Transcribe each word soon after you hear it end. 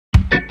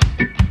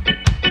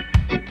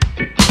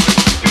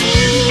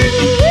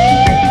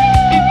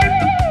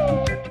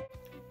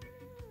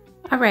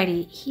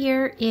Alrighty,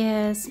 here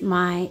is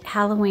my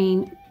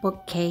Halloween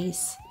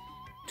bookcase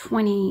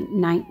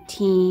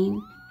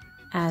 2019,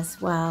 as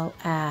well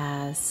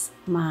as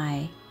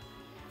my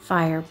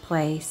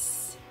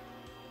fireplace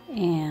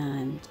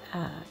and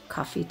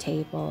coffee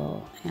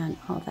table and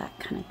all that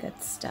kind of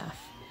good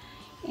stuff.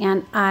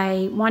 And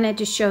I wanted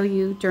to show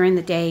you during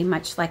the day,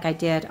 much like I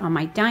did on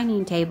my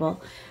dining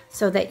table,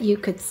 so that you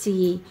could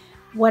see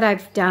what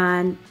I've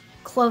done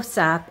close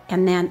up,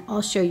 and then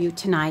I'll show you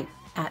tonight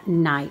at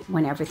night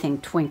when everything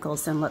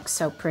twinkles and looks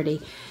so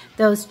pretty.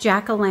 Those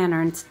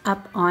jack-o'-lanterns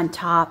up on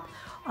top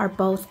are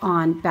both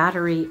on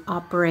battery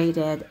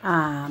operated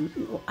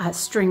a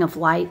string of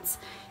lights,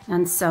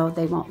 and so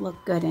they won't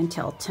look good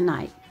until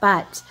tonight.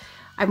 But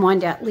I wanted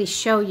to at least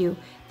show you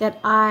that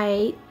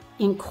I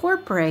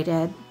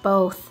incorporated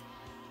both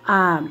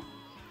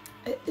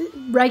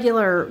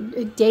regular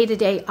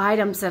day-to-day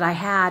items that I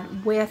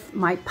had with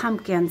my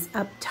pumpkins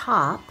up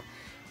top,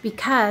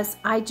 because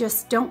I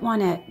just don't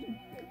want to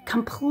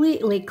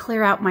completely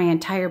clear out my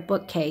entire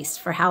bookcase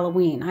for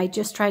Halloween. I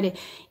just try to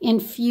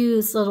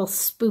infuse little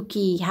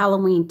spooky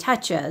Halloween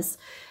touches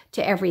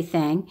to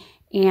everything,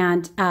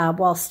 and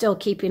while still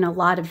keeping a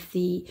lot of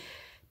the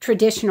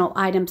traditional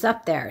items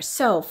up there.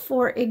 So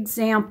for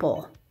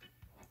example,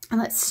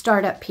 let's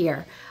start up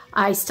here.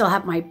 I still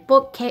have my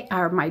bookcase,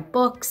 or my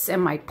books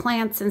and my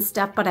plants and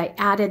stuff, but I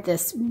added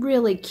this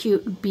really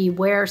cute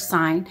beware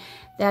sign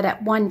that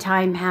at one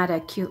time had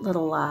a cute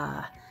little,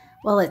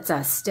 well, it's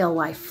a still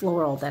life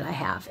floral that I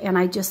have. And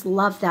I just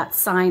love that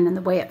sign and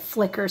the way it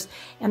flickers.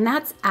 And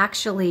that's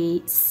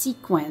actually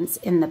sequins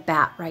in the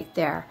bat right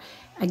there.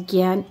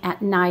 Again,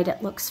 at night,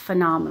 it looks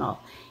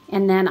phenomenal.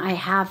 And then I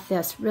have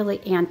this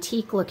really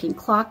antique looking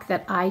clock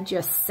that I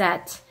just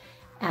set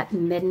at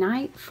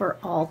midnight for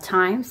all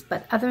times.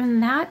 But other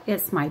than that,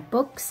 it's my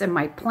books and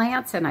my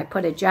plants, and I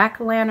put a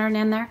jack-o'-lantern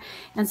in there.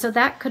 And so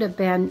that could have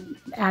been,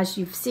 as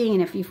you've seen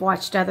if you've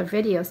watched other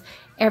videos,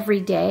 every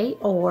day,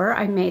 or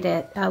I made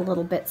it a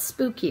little bit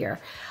spookier.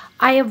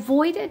 I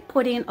avoided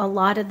putting a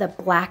lot of the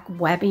black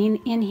webbing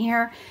in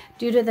here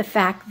due to the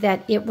fact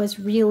that it was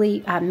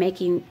really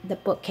making the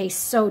bookcase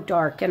so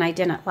dark, and I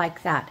didn't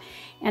like that.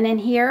 And in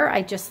here,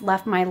 I just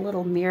left my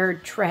little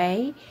mirrored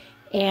tray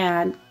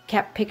and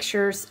kept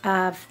pictures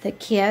of the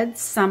kids,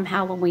 some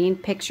Halloween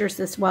pictures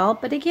as well.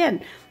 But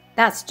again,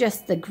 that's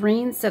just the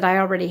greens that I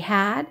already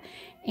had,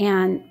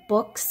 and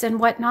books and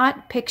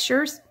whatnot,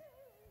 pictures.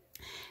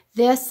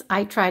 This,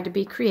 I tried to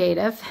be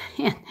creative,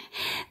 and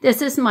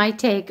this is my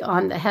take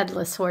on the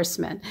Headless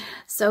Horseman.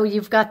 So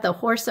you've got the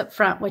horse up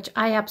front, which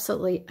I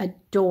absolutely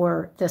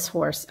adore this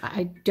horse.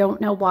 I don't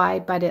know why,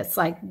 but it's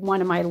like one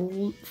of my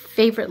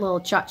favorite little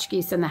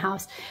tchotchkes in the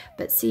house.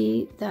 But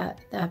see the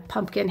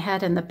pumpkin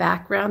head in the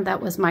background?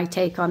 That was my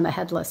take on the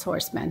Headless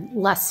Horseman,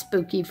 less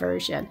spooky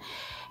version.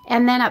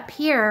 And then up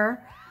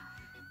here,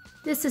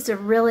 this is a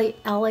really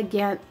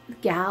elegant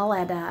gal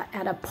at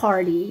a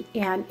party,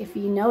 and if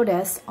you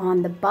notice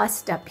on the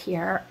bust up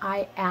here,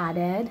 I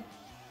added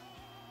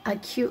a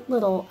cute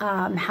little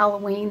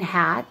Halloween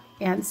hat,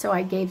 and so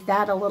I gave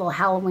that a little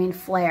Halloween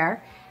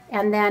flair.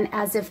 And then,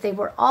 as if they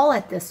were all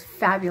at this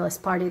fabulous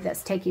party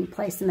that's taking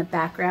place in the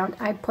background,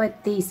 I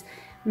put these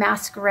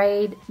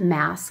masquerade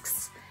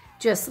masks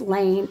just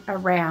laying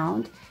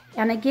around.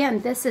 And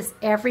again, this is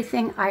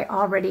everything I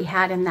already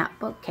had in that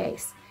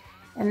bookcase.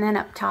 And then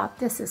up top,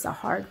 this is a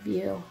hard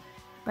view.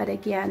 But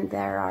again,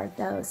 there are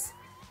those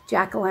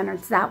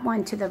jack-o'-lanterns. That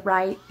one to the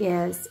right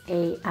is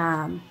a,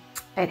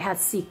 it has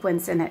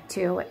sequins in it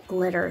too. It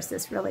glitters.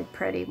 It's really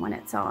pretty when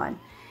it's on.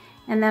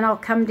 And then I'll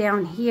come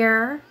down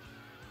here,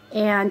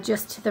 and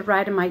just to the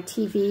right of my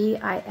TV,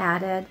 I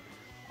added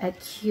a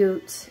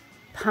cute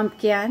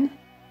pumpkin.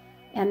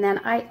 And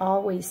then I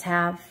always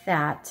have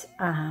that,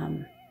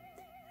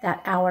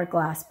 that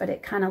hourglass, but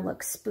it kind of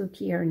looks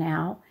spookier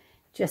now.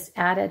 Just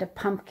added a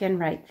pumpkin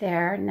right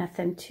there,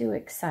 nothing too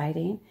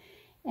exciting.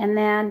 And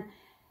then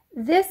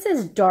this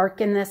is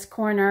dark in this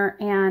corner,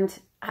 and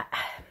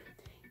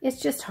it's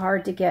just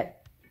hard to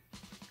get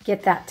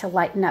that to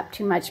lighten up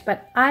too much.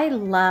 But I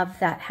love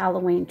that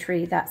Halloween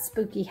tree, that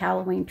spooky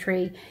Halloween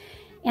tree.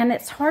 And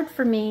it's hard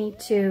for me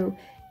to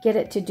get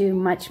it to do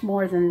much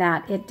more than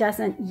that. It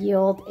doesn't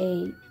yield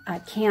a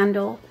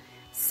candle.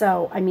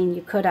 So, I mean,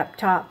 you could up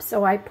top.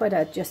 So I put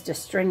just a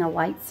string of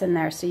lights in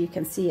there so you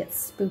can see its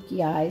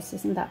spooky eyes.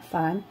 Isn't that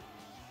fun?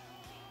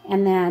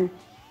 And then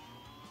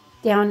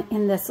down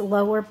in this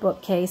lower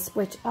bookcase,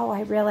 which, oh,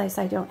 I realize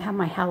I don't have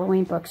my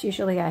Halloween books.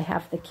 Usually I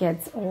have the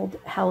kids' old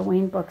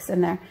Halloween books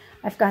in there.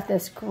 I've got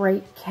this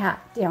great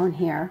cat down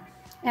here.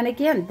 And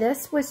again,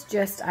 this was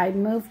just, I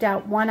moved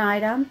out one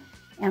item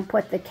and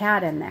put the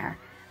cat in there.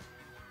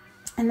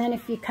 And then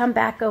if you come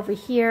back over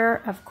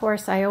here, of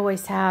course, I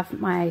always have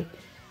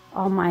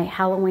all my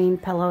Halloween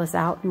pillows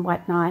out and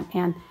whatnot,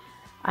 and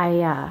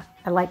I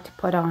like to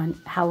put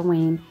on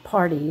Halloween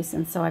parties,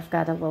 and so I've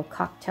got a little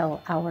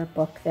cocktail hour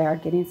book there,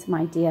 getting some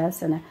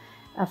ideas, and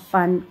a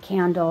fun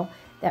candle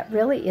that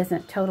really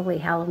isn't totally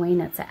Halloween.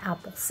 It's an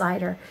apple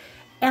cider.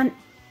 And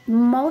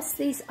most of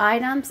these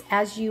items,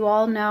 as you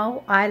all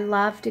know, I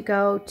love to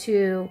go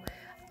to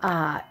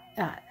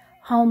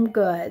Home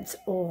Goods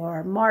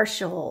or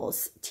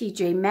Marshall's,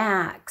 TJ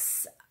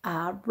Maxx,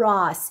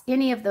 Ross.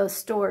 Any of those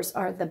stores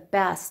are the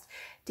best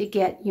to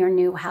get your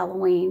new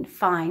Halloween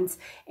finds,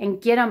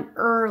 and get them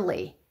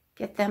early.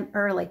 Get them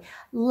early.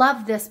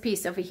 Love this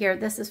piece over here.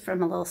 This is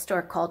from a little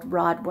store called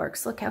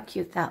Rodworks. Look how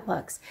cute that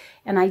looks.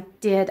 And I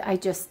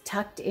just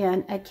tucked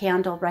in a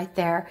candle right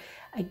there.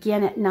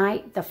 Again, at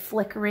night, the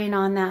flickering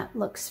on that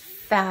looks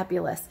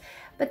fabulous.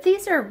 But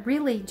these are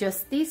really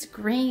just, these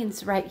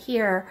greens right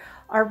here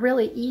are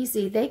really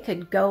easy. They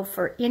could go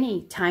for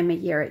any time of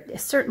year. It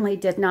certainly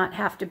did not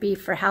have to be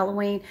for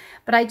Halloween,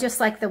 but I just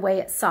like the way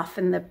it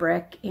softened the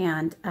brick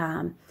and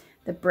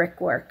the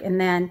brickwork.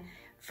 And then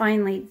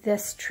finally,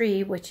 this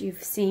tree, which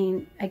you've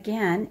seen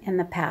again in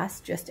the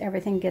past, just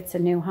everything gets a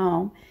new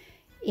home,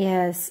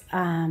 is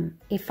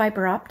a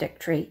fiber optic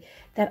tree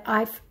that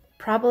I've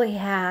probably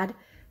had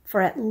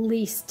for at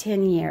least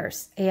 10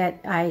 years.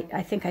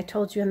 I think I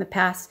told you in the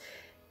past,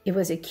 it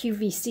was a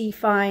QVC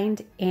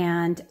find,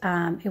 and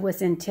it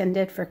was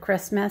intended for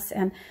Christmas,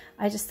 and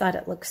I just thought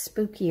it looked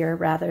spookier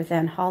rather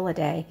than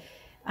holiday,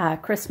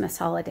 Christmas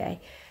holiday.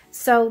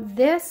 So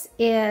this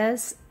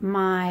is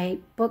my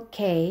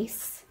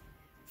bookcase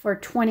for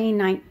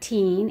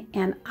 2019,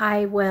 and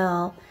I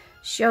will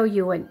show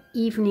you an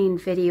evening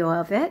video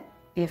of it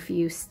if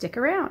you stick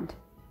around.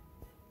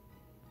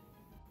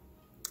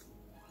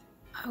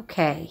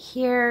 Okay,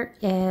 here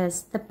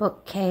is the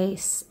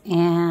bookcase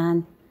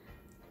and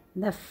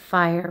the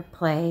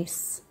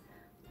fireplace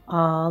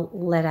all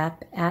lit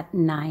up at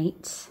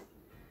night.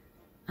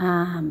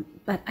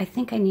 But I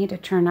think I need to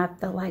turn up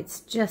the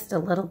lights just a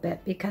little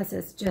bit because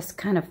it's just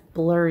kind of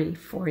blurry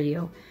for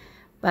you.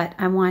 But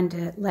I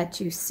wanted to let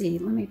you see.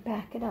 Let me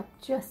back it up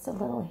just a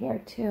little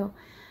here too.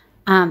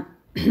 I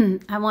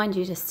wanted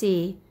you to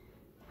see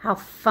how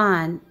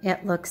fun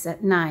it looks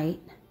at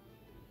night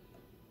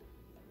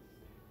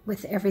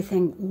with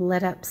everything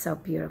lit up so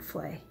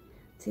beautifully.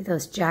 See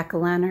those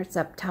jack-o'-lanterns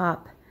up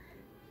top?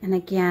 And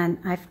again,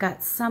 I've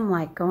got some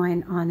light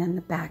going on in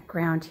the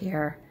background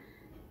here,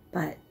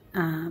 but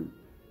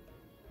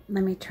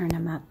let me turn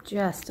them up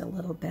just a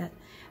little bit.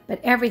 But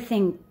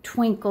everything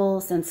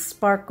twinkles and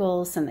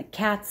sparkles, and the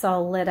cat's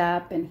all lit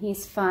up, and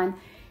he's fun.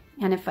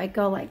 And if I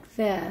go like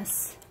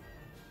this,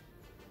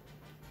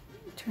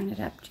 turn it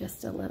up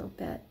just a little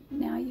bit.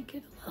 Now you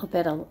get a little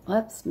bit of,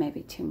 whoops,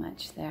 maybe too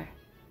much there.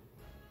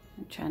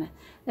 I'm trying to,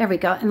 there we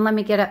go. And let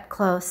me get up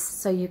close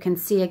so you can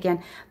see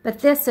again. But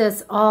this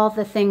is all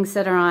the things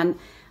that are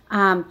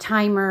on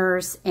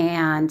timers,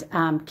 and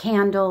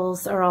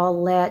candles are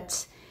all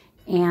lit,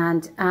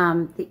 and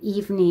the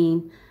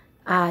evening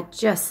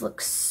just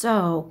looks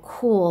so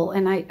cool.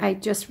 And I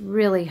just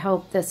really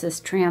hope this is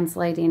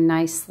translating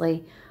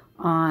nicely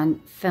on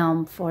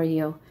film for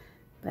you.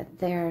 But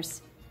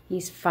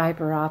he's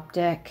fiber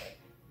optic.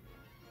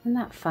 Isn't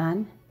that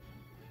fun?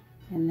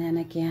 And then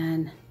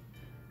again,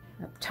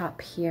 up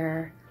top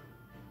here,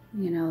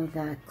 you know,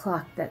 the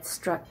clock that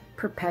struck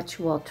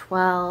perpetual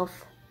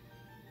 12,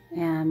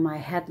 and my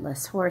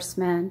headless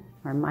horseman,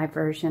 or my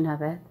version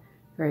of it,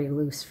 very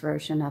loose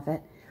version of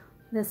it.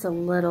 This is a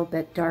little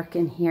bit dark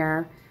in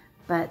here,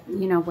 but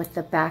you know, with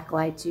the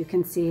backlights you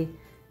can see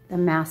the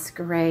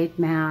masquerade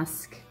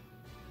mask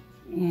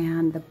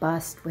and the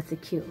bust with the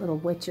cute little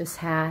witch's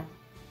hat.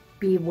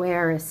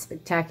 Beware is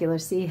spectacular.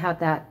 See how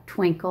that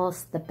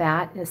twinkles? The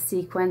bat is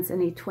sequins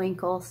and he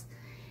twinkles.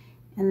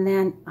 And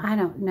then, I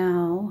don't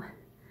know,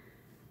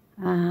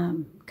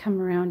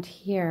 come around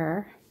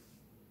here,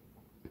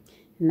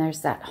 and there's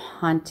that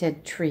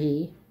haunted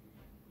tree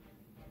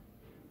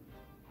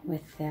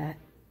with that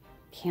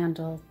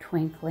candle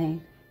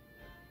twinkling.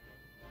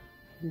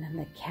 And then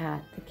the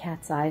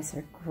cat's eyes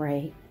are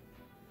great.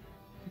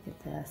 Look at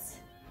this.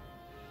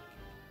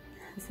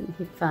 Isn't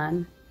he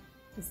fun?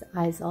 His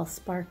eyes all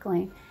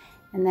sparkling.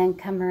 And then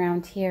come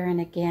around here,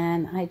 and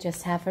again, I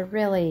just have a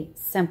really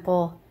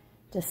simple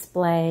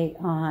display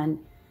on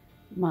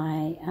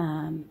my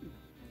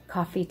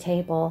coffee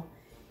table.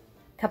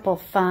 Couple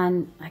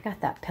fun, I got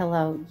that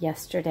pillow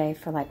yesterday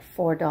for like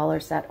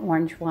 $4, that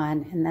orange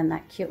one, and then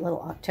that cute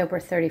little October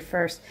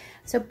 31st.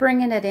 So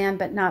bringing it in,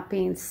 but not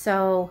being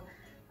so,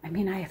 I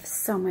mean, I have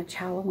so much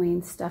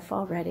Halloween stuff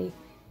already.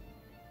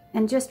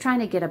 And just trying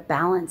to get a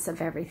balance of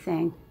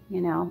everything,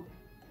 you know.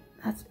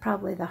 That's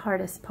probably the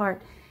hardest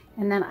part.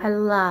 And then I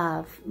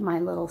love my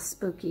little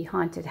spooky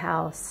haunted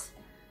house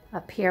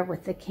up here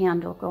with the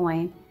candle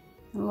going.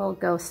 The little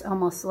ghosts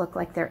almost look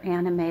like they're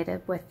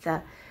animated with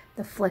the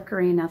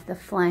flickering of the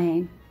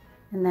flame.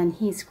 And then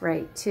he's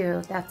great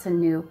too. That's a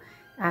new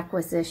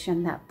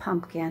acquisition, that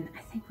pumpkin. I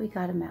think we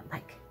got him at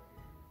like,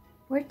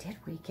 where did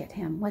we get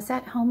him? Was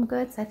that Home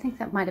Goods? I think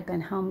that might have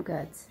been Home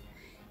Goods.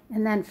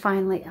 And then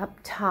finally up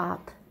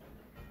top,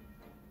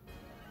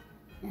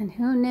 and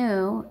who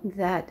knew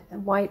that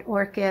white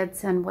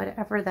orchids and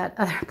whatever that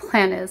other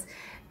plant is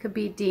could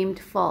be deemed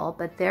full,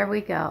 but there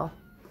we go.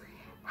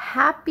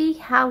 Happy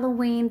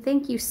Halloween.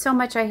 Thank you so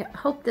much. I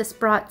hope this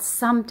brought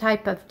some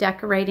type of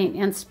decorating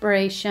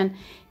inspiration.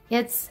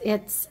 It's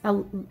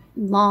a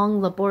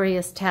long,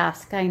 laborious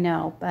task, I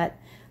know, but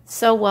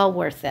So well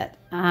worth it.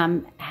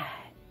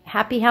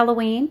 Happy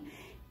Halloween,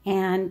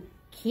 and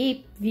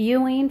keep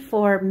viewing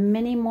for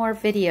many more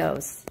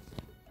videos.